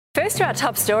First to our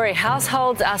top story,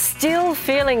 households are still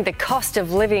feeling the cost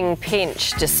of living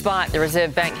pinch despite the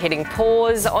Reserve Bank hitting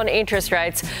pause on interest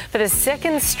rates for the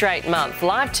second straight month.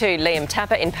 Live to Liam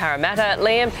Tapper in Parramatta.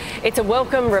 Liam, it's a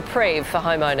welcome reprieve for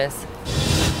homeowners.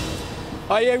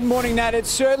 Oh yeah, good morning, Nat. It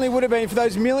certainly would have been for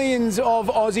those millions of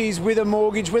Aussies with a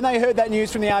mortgage. When they heard that news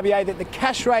from the RBA that the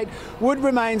cash rate would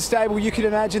remain stable, you could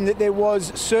imagine that there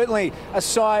was certainly a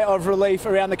sigh of relief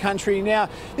around the country. Now,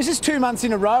 this is 2 months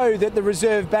in a row that the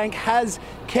Reserve Bank has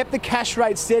kept the cash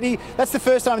rate steady. That's the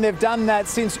first time they've done that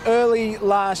since early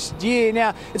last year.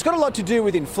 Now, it's got a lot to do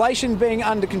with inflation being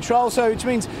under control, so which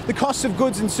means the costs of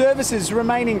goods and services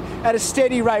remaining at a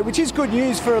steady rate, which is good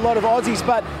news for a lot of Aussies.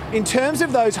 But in terms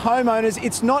of those homeowners,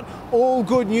 it's not all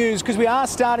good news because we are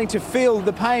starting to feel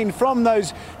the pain from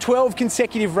those 12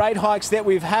 consecutive rate hikes that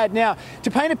we've had. Now,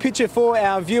 to paint a picture for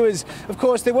our viewers, of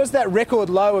course, there was that record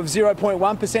low of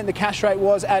 0.1% the cash rate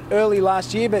was at early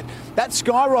last year, but that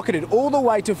skyrocketed all the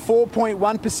way to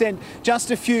 4.1%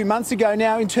 just a few months ago.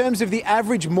 Now, in terms of the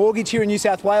average mortgage here in New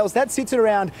South Wales, that sits at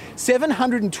around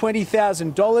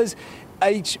 $720,000.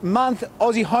 Each month,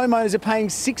 Aussie homeowners are paying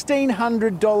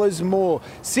 $1,600 more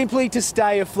simply to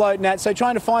stay afloat, Nat. So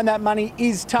trying to find that money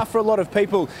is tough for a lot of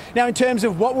people. Now, in terms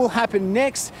of what will happen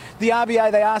next, the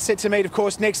RBA, they are set to meet, of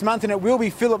course, next month, and it will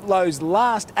be Philip Lowe's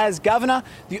last as governor.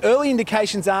 The early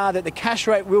indications are that the cash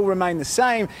rate will remain the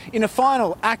same in a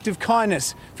final act of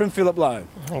kindness from Philip Lowe.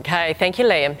 OK, thank you,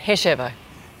 Liam. Here's Chevo.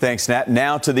 Thanks, Nat.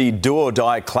 Now to the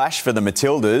do-or-die clash for the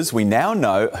Matildas. We now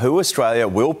know who Australia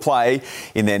will play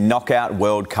in their knockout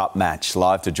World Cup match.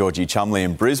 Live to Georgie Chumley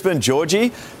in Brisbane.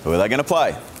 Georgie, who are they going to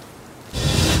play?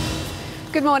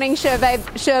 Good morning,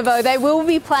 Shervo. They will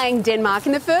be playing Denmark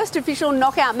in the first official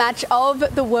knockout match of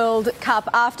the World Cup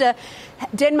after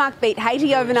Denmark beat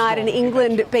Haiti overnight and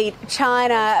England beat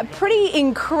China. A pretty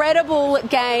incredible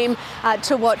game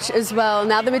to watch as well.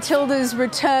 Now, the Matildas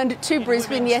returned to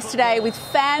Brisbane yesterday with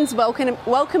fans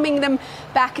welcoming them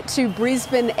back to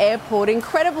Brisbane Airport.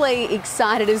 Incredibly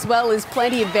excited, as well as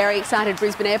plenty of very excited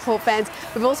Brisbane Airport fans.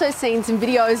 We've also seen some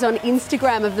videos on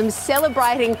Instagram of them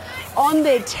celebrating on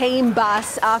their team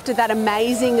bus after that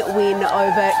amazing win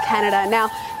over Canada. Now,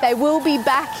 they will be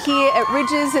back here at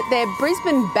Ridges at their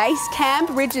Brisbane base camp.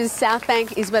 Ridges South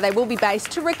Bank is where they will be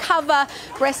based to recover,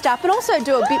 rest up, and also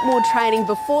do a bit more training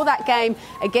before that game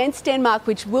against Denmark,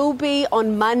 which will be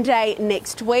on Monday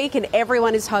next week. And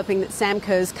everyone is hoping that Sam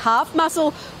Kerr's calf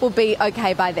muscle will be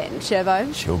okay by then.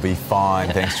 Shervo? She'll be fine.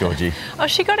 Thanks, Georgie. Oh,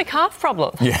 she got a calf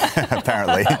problem. Yeah,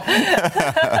 apparently.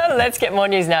 Let's get more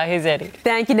news now. Here's Eddie.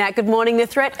 Thank you, Nat. Good morning. The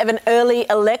threat of an early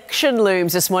election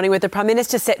looms this morning, with the Prime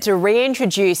Minister set to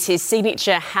reintroduce his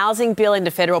signature housing bill into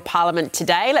federal parliament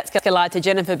today. Let's go live to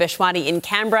Jennifer Beshwani in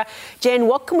Canberra. Jen,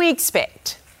 what can we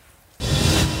expect?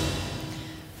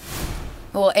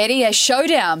 Well, Eddie, a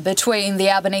showdown between the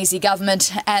Albanese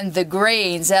government and the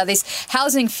Greens. This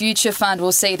Housing Future Fund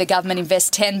will see the government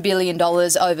invest $10 billion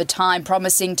over time,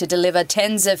 promising to deliver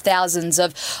tens of thousands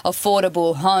of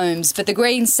affordable homes. But the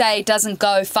Greens say it doesn't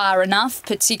go far enough,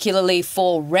 particularly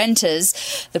for renters.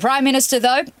 The Prime Minister,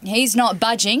 though, he's not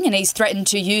budging, and he's threatened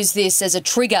to use this as a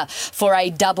trigger for a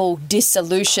double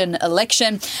dissolution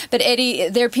election. But, Eddie,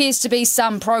 there appears to be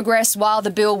some progress. While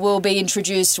the bill will be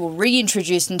introduced or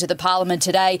reintroduced into the Parliament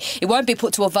today, it won't be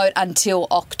put to a vote until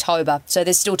October, so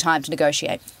there's still time to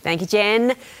negotiate. Thank you,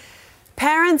 Jen.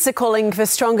 Parents are calling for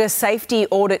stronger safety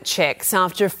audit checks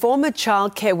after a former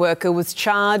childcare worker was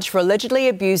charged for allegedly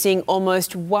abusing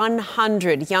almost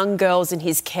 100 young girls in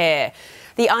his care.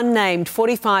 The unnamed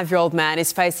 45-year-old man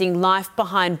is facing life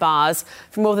behind bars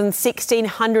for more than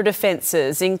 1,600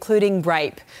 offences, including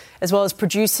rape, as well as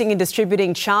producing and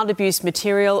distributing child abuse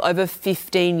material over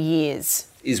 15 years.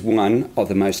 Is one of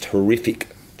the most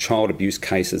horrific child abuse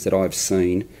cases that I've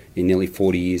seen in nearly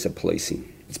 40 years of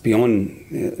policing. It's beyond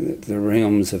the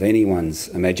realms of anyone's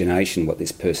imagination what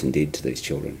this person did to these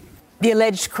children. The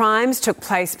alleged crimes took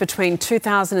place between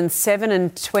 2007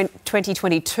 and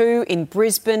 2022 in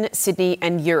Brisbane, Sydney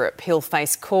and Europe. He'll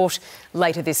face court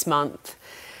later this month.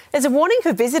 There's a warning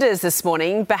for visitors this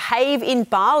morning. Behave in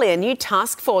Bali. A new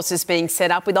task force is being set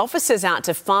up with officers out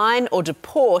to fine or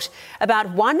deport about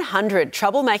 100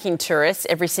 troublemaking tourists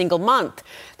every single month.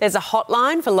 There's a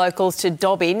hotline for locals to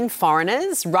dob in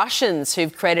foreigners. Russians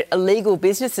who've created illegal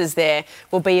businesses there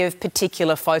will be of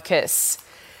particular focus.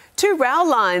 2 rail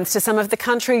lines to some of the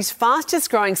country's fastest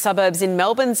growing suburbs in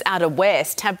Melbourne's outer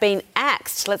west have been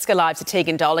axed. Let's go live to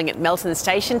Tegan Doling at Melton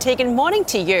Station. Tegan, morning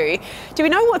to you. Do we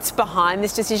know what's behind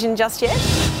this decision just yet?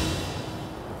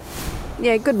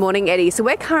 Yeah, good morning, Eddie. So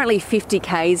we're currently 50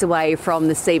 k's away from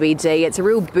the CBD. It's a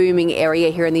real booming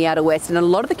area here in the outer west, and a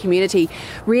lot of the community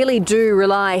really do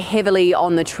rely heavily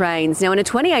on the trains. Now, in a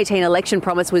 2018 election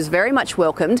promise was very much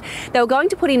welcomed, they were going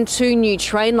to put in 2 new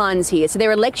train lines here. So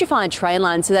they're electrified train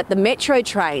lines so that the metro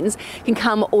trains can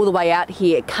come all the way out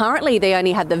here. Currently, they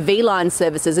only have the V-Line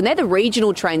services, and they're the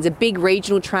regional trains, the big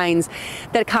regional trains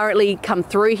that currently come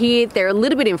through here. They're a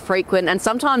little bit infrequent, and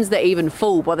sometimes they're even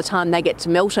full by the time they get to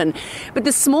Milton. But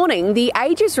this morning, The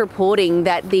Age is reporting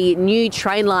that the new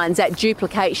train lines, that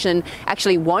duplication,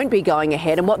 actually won't be going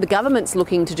ahead. And what the government's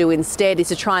looking to do instead is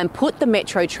to try and put the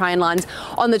metro train lines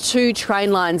on the 2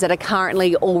 train lines that are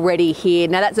currently already here.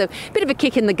 Now, that's a bit of a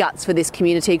kick in the guts for this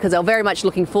community, because they're very much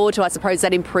looking forward to, I suppose,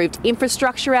 that improved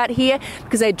infrastructure out here,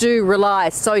 because they do rely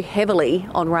so heavily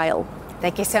on rail.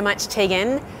 Thank you so much,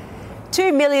 Tegan.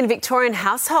 2 million Victorian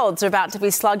households are about to be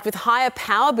slugged with higher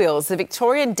power bills. The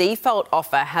Victorian default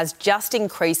offer has just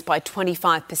increased by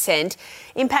 25%,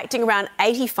 impacting around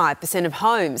 85% of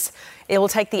homes. It will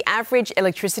take the average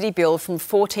electricity bill from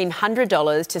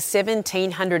 $1,400 to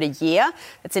 $1,700 a year.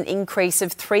 That's an increase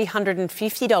of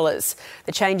 $350.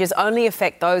 The changes only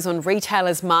affect those on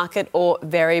retailers' market or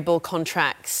variable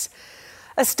contracts.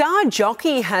 A star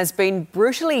jockey has been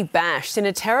brutally bashed in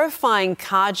a terrifying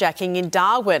carjacking in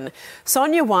Darwin.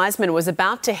 Sonia Wiseman was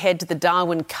about to head to the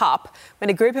Darwin Cup when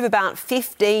a group of about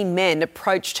 15 men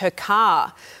approached her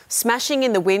car, smashing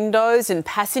in the windows and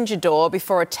passenger door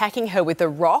before attacking her with a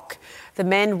rock. The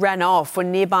men ran off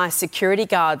when nearby security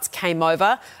guards came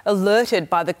over, alerted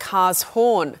by the car's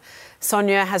horn.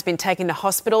 Sonia has been taken to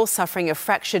hospital suffering a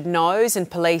fractured nose,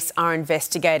 and police are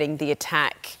investigating the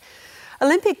attack.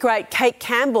 Olympic great Kate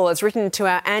Campbell has written to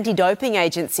our anti-doping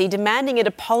agency demanding it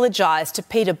apologise to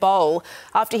Peter Bol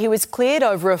after he was cleared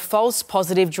over a false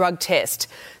positive drug test.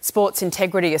 Sports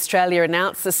Integrity Australia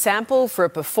announced the sample for a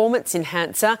performance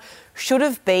enhancer should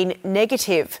have been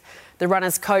negative. The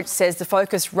runner's coach says the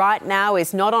focus right now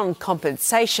is not on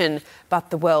compensation, but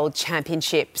the World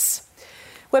Championships.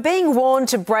 We're being warned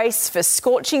to brace for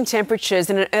scorching temperatures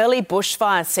in an early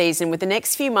bushfire season, with the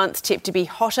next few months tipped to be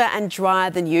hotter and drier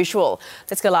than usual.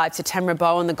 Let's go live to Tamara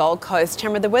Bowe on the Gold Coast.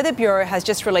 Tamara, the Weather Bureau has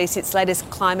just released its latest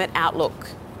climate outlook.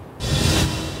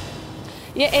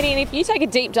 Yeah, Eddie, and if you take a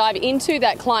deep dive into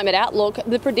that climate outlook,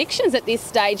 the predictions at this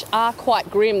stage are quite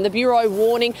grim. The Bureau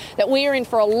warning that we are in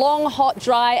for a long, hot,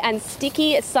 dry and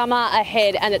sticky summer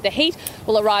ahead, and that the heat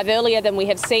will arrive earlier than we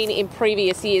have seen in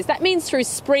previous years. That means through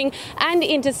spring and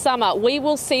into summer, we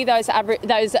will see those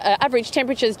average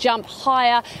temperatures jump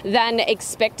higher than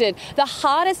expected. The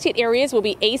hardest hit areas will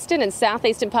be eastern and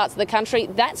southeastern parts of the country.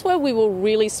 That's where we will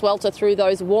really swelter through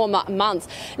those warmer months.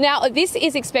 Now, this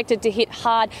is expected to hit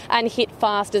hard and hit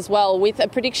fast as well, with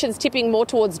predictions tipping more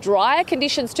towards drier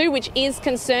conditions too, which is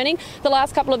concerning. The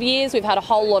last couple of years we've had a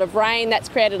whole lot of rain. That's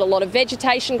created a lot of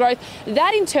vegetation growth.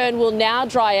 That in turn will now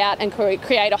dry out and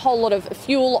create a whole lot of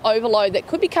fuel overload that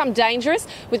could become dangerous,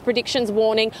 with predictions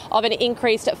warning of an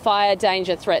increased fire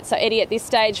danger threat. So Eddie, at this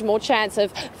stage, more chance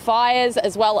of fires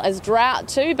as well as drought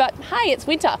too, but hey, it's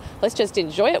winter. Let's just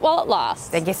enjoy it while it lasts.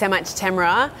 Thank you so much,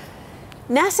 Tamara.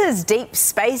 NASA's Deep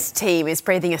Space team is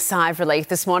breathing a sigh of relief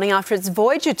this morning after its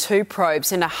Voyager 2 probe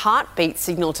sent a heartbeat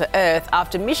signal to Earth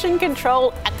after Mission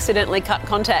Control accidentally cut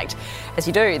contact. As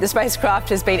you do, the spacecraft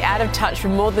has been out of touch for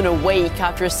more than a week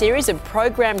after a series of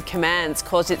programmed commands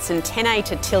caused its antennae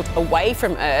to tilt away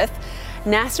from Earth.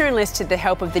 NASA enlisted the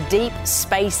help of the Deep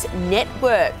Space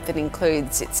Network that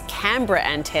includes its Canberra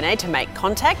antennae to make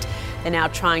contact. They're now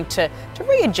trying to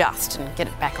readjust and get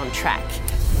it back on track.